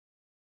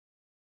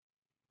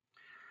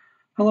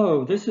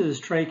Hello, this is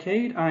Trey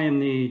Cade. I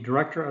am the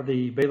director of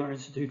the Baylor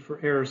Institute for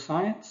Air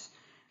Science,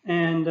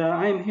 and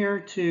I am here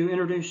to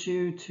introduce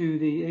you to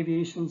the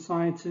Aviation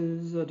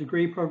Sciences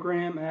degree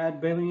program at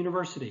Baylor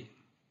University.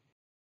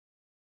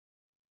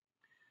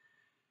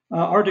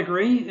 Our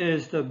degree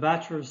is the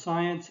Bachelor of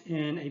Science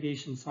in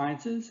Aviation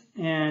Sciences,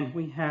 and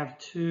we have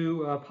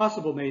two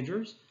possible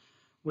majors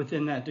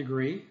within that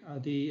degree.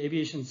 The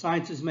Aviation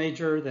Sciences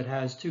major that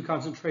has two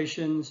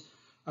concentrations,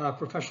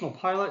 professional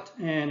pilot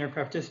and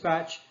aircraft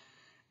dispatch.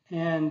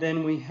 And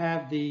then we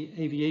have the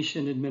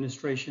Aviation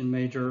Administration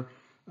major,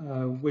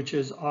 which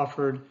is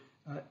offered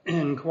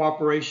in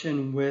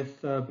cooperation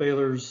with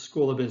Baylor's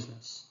School of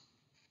Business.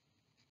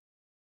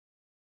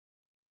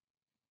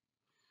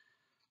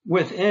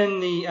 Within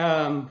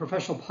the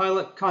professional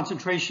pilot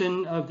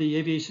concentration of the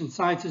Aviation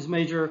Sciences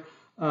major,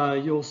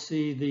 you'll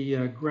see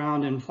the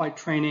ground and flight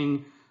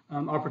training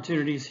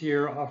opportunities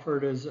here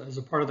offered as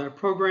a part of that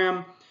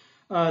program.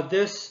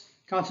 This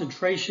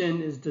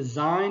concentration is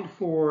designed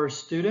for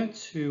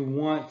students who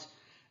want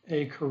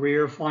a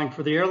career flying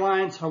for the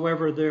airlines.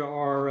 However, there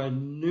are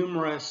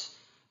numerous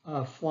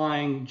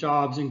flying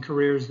jobs and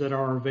careers that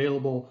are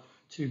available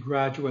to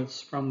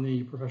graduates from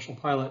the professional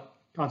pilot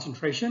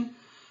concentration.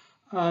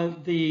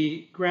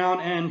 The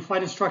ground and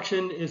flight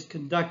instruction is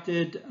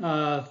conducted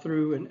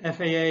through an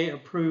FAA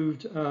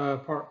approved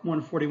Part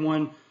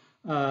 141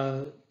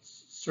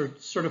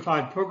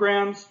 certified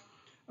programs.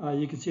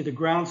 You can see the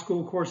ground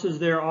school courses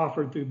there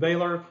offered through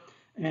Baylor,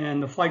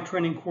 and the flight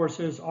training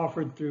courses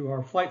offered through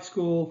our flight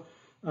school.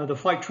 The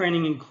flight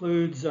training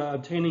includes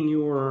obtaining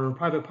your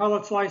private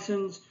pilot's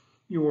license,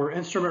 your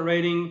instrument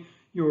rating,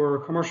 your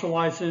commercial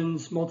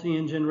license,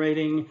 multi-engine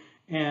rating,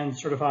 and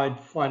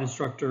certified flight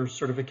instructor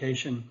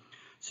certification.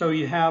 So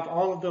you have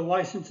all of the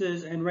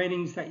licenses and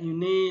ratings that you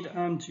need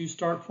to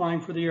start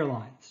flying for the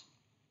airlines.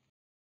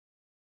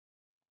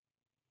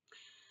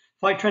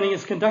 Flight training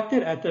is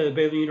conducted at the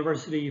Baylor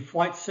University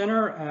Flight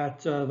Center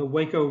at the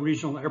Waco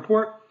Regional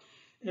Airport.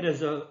 It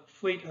is a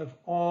fleet of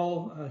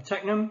all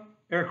Tecnam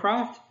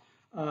aircraft.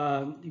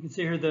 You can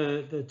see here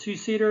the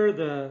two-seater,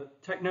 the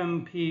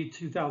Tecnam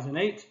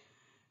P2008,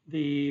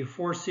 the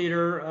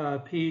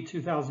four-seater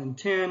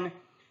P2010,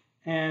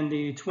 and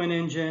the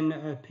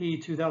twin-engine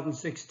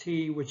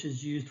P2006T, which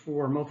is used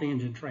for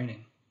multi-engine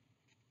training.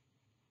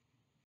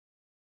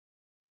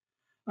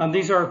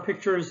 These are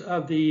pictures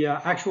of the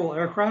actual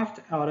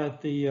aircraft out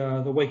at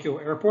the Waco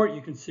Airport.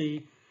 You can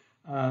see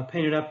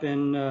painted up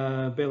in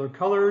Baylor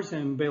colors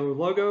and Baylor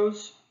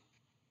logos.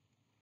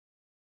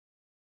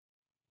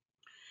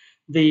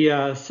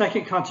 The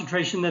second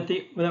concentration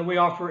that we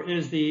offer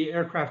is the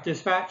aircraft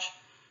dispatch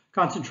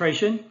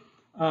concentration.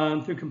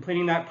 Through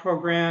completing that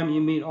program,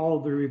 you meet all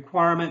of the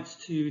requirements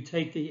to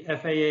take the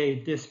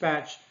FAA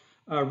dispatch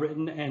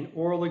written and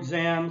oral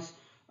exams,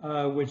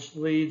 which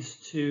leads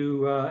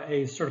to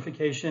a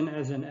certification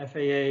as an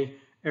FAA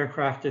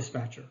aircraft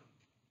dispatcher.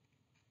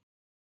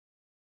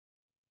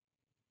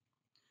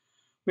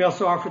 We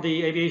also offer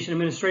the Aviation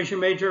Administration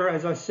major,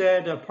 as I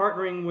said,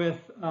 partnering with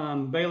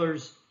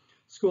Baylor's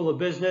School of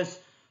Business.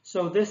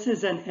 So this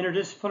is an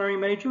interdisciplinary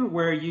major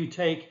where you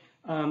take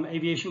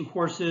aviation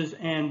courses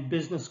and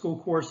business school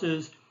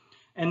courses.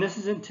 And this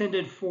is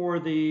intended for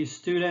the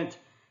student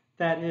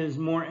that is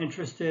more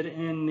interested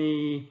in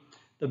the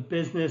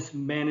business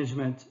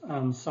management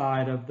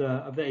side of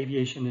the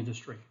aviation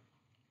industry.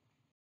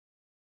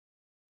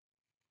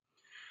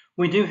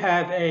 We do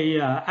have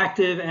a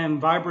active and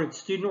vibrant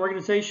student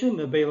organization,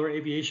 the Baylor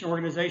Aviation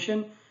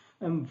Organization.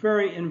 I'm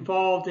very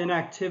involved in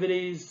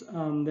activities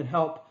that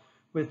help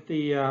with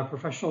the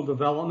professional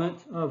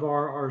development of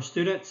our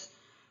students,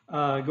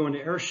 going to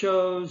air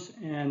shows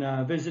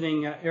and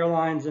visiting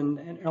airlines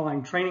and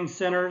airline training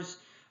centers,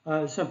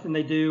 something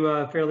they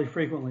do fairly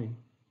frequently.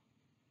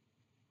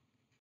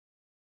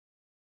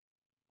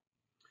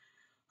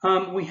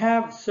 We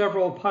have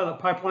several pilot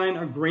pipeline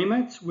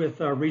agreements with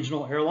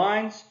regional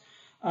airlines.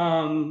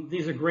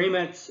 These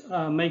agreements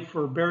make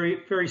for a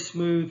very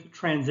smooth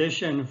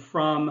transition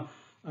from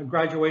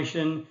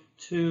graduation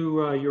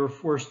to your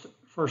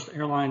first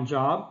airline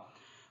job.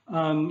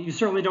 You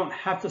certainly don't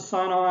have to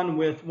sign on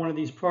with one of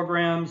these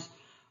programs.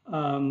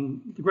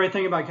 The great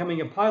thing about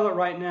becoming a pilot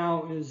right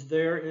now is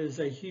there is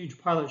a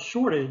huge pilot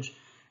shortage,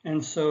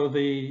 and so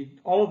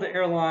all of the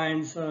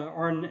airlines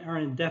are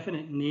in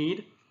definite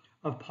need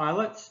of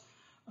pilots,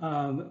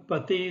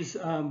 but these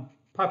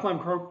pipeline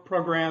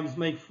programs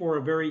make for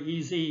a very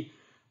easy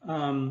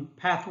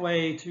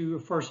pathway to a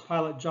first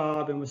pilot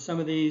job. And with some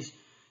of these,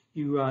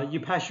 you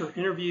pass your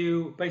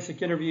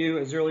basic interview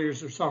as early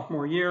as your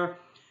sophomore year,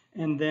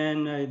 and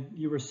then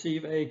you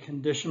receive a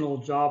conditional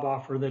job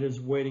offer that is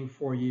waiting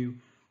for you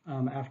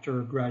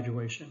after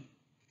graduation.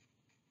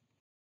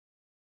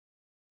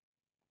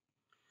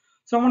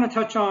 So I want to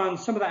touch on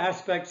some of the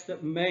aspects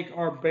that make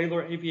our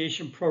Baylor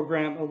Aviation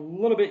program a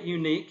little bit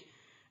unique,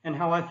 and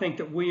how I think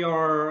that we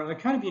are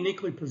kind of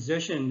uniquely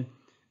positioned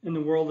in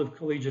the world of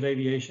collegiate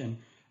aviation.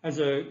 As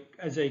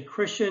a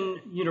Christian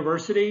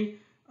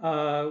university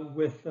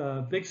with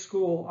big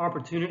school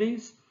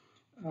opportunities,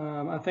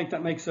 I think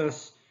that makes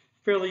us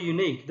fairly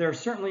unique. There are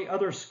certainly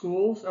other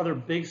schools, other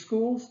big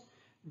schools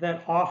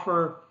that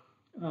offer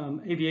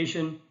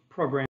aviation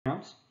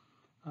programs,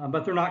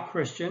 but they're not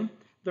Christian.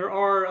 There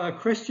are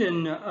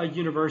Christian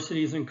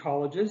universities and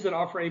colleges that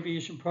offer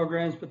aviation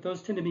programs, but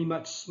those tend to be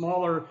much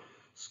smaller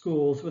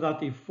schools without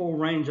the full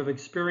range of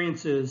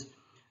experiences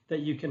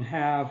that you can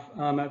have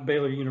at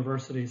Baylor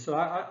University. So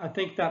I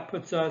think that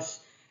puts us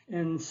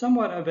in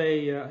somewhat of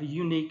a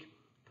unique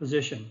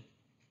position.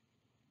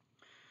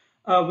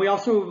 We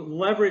also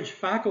leverage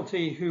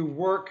faculty who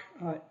work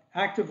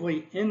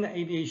actively in the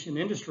aviation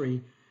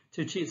industry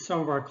to teach some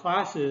of our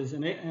classes,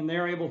 and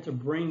they're able to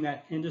bring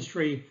that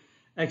industry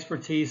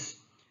expertise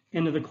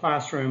into the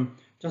classroom.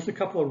 Just a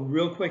couple of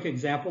real quick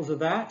examples of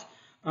that.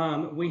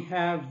 We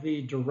have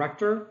the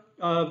director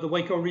of the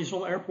Waco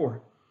Regional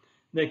Airport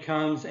that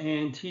comes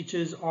and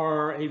teaches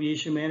our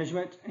aviation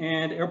management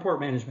and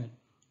airport management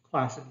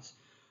classes.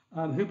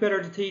 Who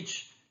better to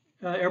teach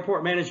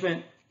airport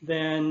management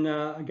than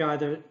a guy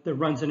that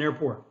runs an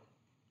airport?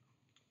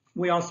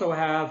 We also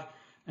have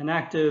an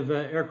active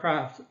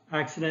aircraft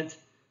accident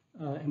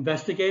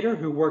investigator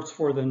who works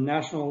for the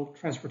National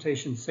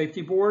Transportation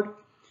Safety Board.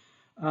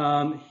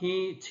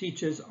 He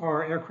teaches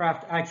our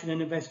aircraft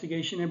accident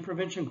investigation and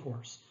prevention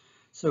course.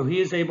 So he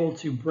is able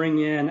to bring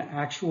in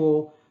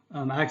actual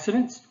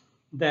accidents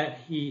that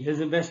he is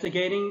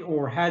investigating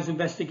or has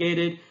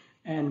investigated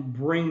and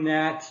bring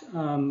that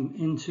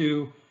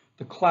into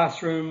the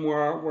classroom where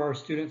our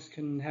students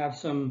can have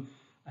some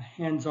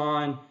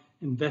hands-on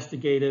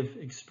investigative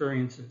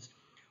experiences.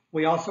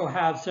 We also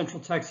have Central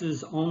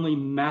Texas only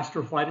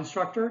master flight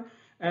instructor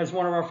as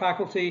one of our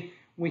faculty.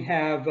 We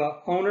have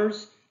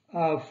owners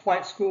of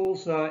flight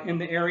schools in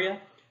the area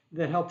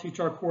that help teach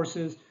our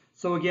courses.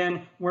 So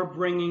again, we're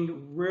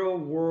bringing real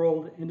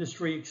world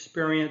industry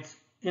experience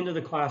into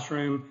the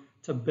classroom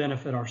to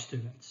benefit our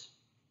students.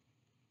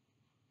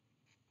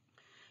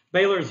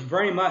 Baylor is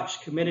very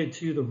much committed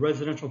to the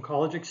residential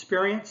college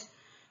experience.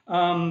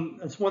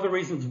 It's one of the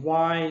reasons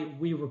why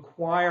we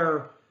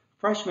require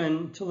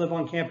freshmen to live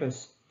on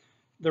campus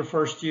their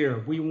first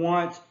year. We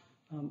want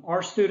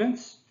our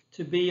students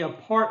to be a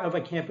part of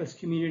a campus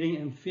community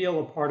and feel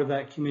a part of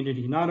that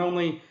community. Not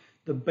only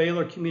the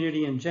Baylor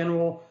community in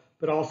general,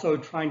 but also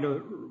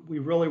we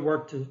really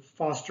work to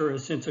foster a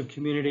sense of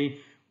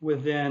community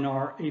within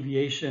our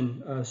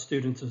aviation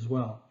students as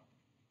well.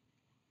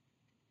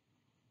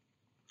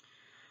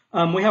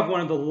 We have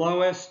one of the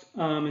lowest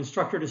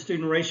instructor to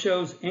student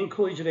ratios in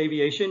collegiate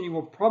aviation. You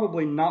will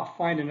probably not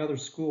find another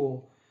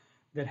school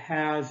that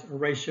has a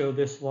ratio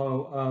this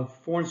low of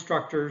 4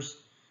 students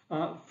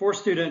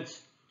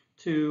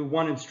to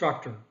 1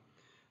 instructor.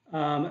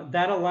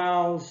 That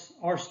allows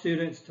our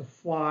students to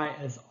fly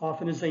as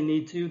often as they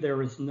need to.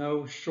 There is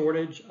no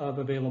shortage of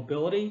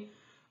availability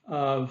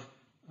of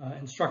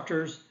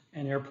instructors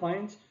and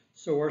airplanes,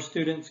 so our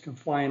students can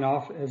fly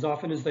as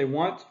often as they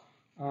want.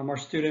 Our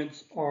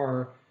students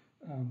are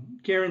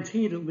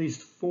guaranteed at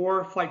least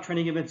 4 flight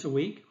training events a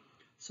week.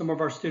 Some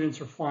of our students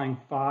are flying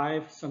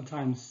 5,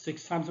 sometimes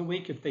 6 times a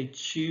week if they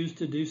choose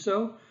to do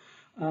so.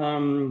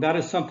 That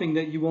is something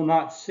that you will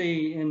not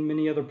see in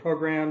many other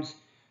programs.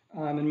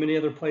 In many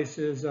other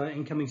places,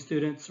 incoming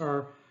students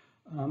are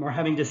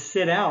having to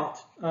sit out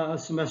a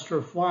semester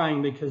of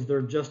flying because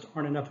there just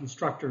aren't enough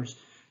instructors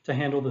to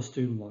handle the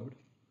student load.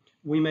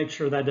 We make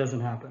sure that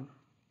doesn't happen.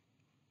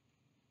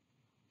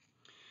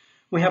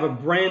 We have a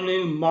brand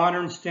new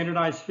modern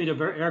standardized fleet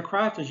of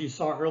aircraft. As you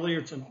saw earlier,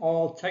 it's an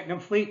all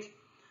Tecnam fleet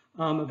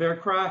of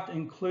aircraft,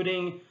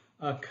 including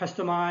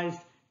customized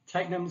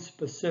Tecnam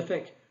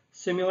specific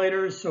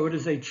simulators. So it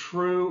is a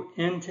true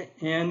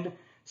end-to-end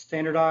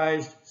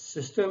standardized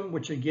system,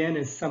 which again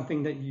is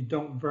something that you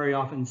don't very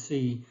often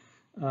see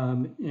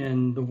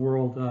in the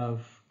world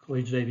of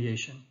collegiate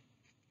aviation.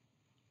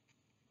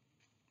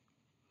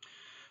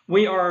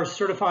 We are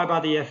certified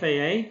by the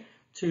FAA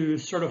to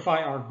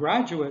certify our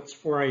graduates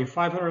for a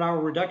 500-hour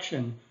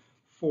reduction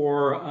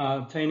for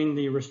obtaining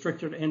the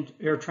restricted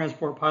air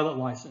transport pilot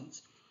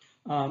license.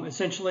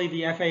 Essentially,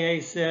 the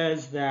FAA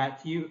says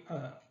that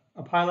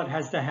a pilot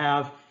has to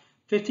have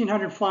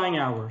 1,500 flying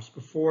hours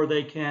before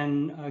they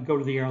can go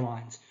to the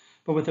airlines.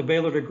 But with a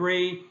Baylor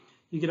degree,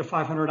 you get a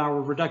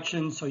 500-hour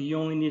reduction, so you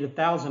only need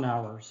 1,000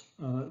 hours,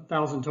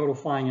 1,000 total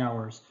flying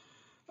hours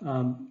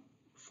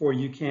before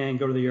you can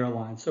go to the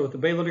airlines. So with the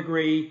Baylor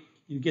degree,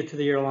 you get to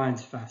the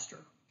airlines faster.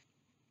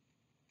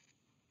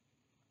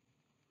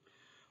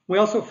 We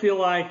also feel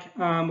like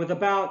with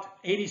about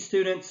 80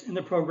 students in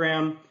the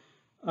program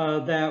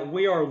that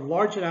we are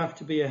large enough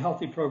to be a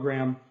healthy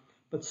program,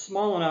 but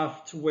small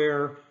enough to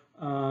where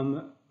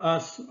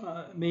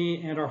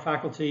me and our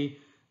faculty,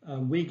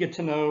 we get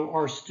to know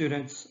our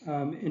students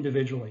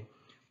individually.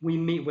 We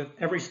meet with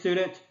every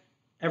student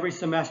every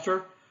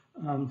semester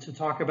to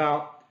talk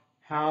about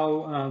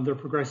how they're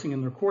progressing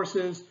in their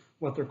courses,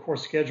 what their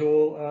course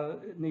schedule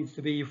needs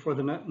to be for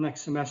the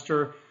next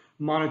semester,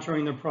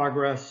 monitoring the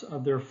progress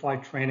of their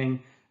flight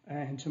training,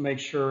 and to make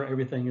sure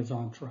everything is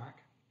on track.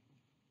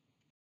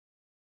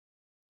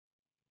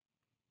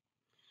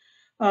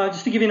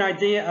 Just to give you an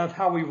idea of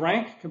how we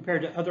rank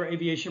compared to other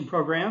aviation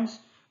programs,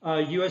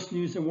 U.S.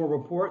 News and World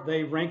Report,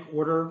 they rank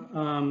order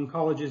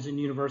colleges and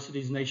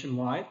universities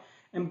nationwide,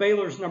 and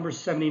Baylor's number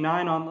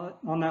 79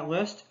 on that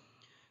list.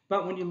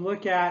 But when you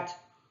look at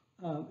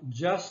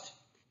just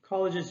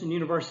colleges and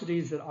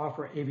universities that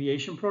offer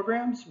aviation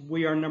programs,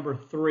 we are number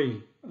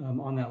 3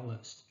 on that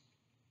list.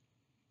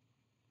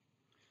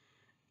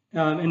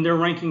 In their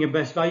ranking of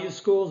best value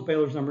schools,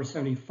 Baylor's number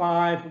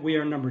 75. We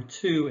are number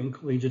 2 in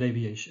collegiate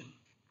aviation.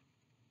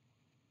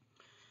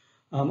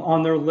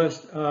 On their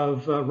list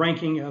of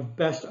ranking of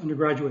best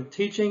undergraduate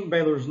teaching,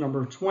 Baylor's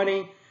number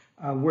 20.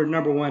 We're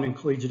number 1 in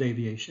collegiate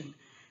aviation.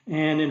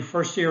 And in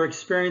first year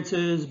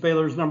experiences,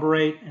 Baylor's number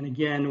 8. And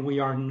again, we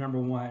are number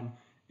 1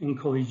 in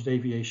collegiate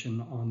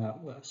aviation on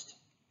that list.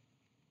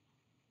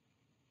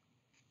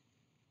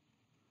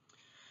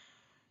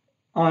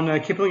 On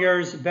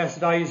Kiplinger's best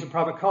values of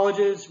private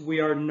colleges, we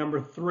are number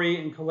 3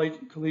 in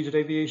collegiate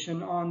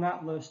aviation on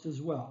that list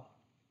as well.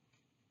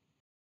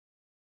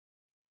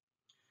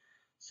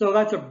 So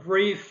that's a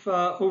brief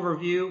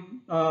overview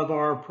of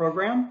our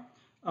program.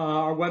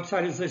 Our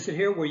website is listed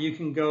here where you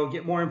can go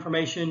get more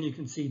information. You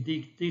can see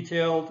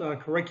detailed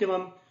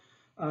curriculum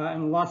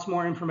and lots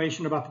more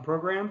information about the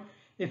program.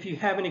 If you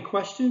have any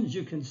questions,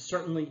 you can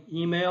certainly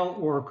email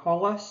or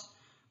call us.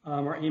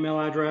 Our email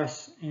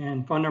address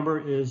and phone number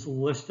is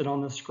listed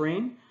on the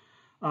screen.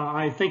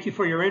 I thank you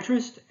for your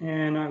interest,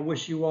 and I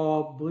wish you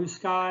all blue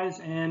skies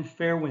and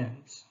fair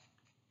winds.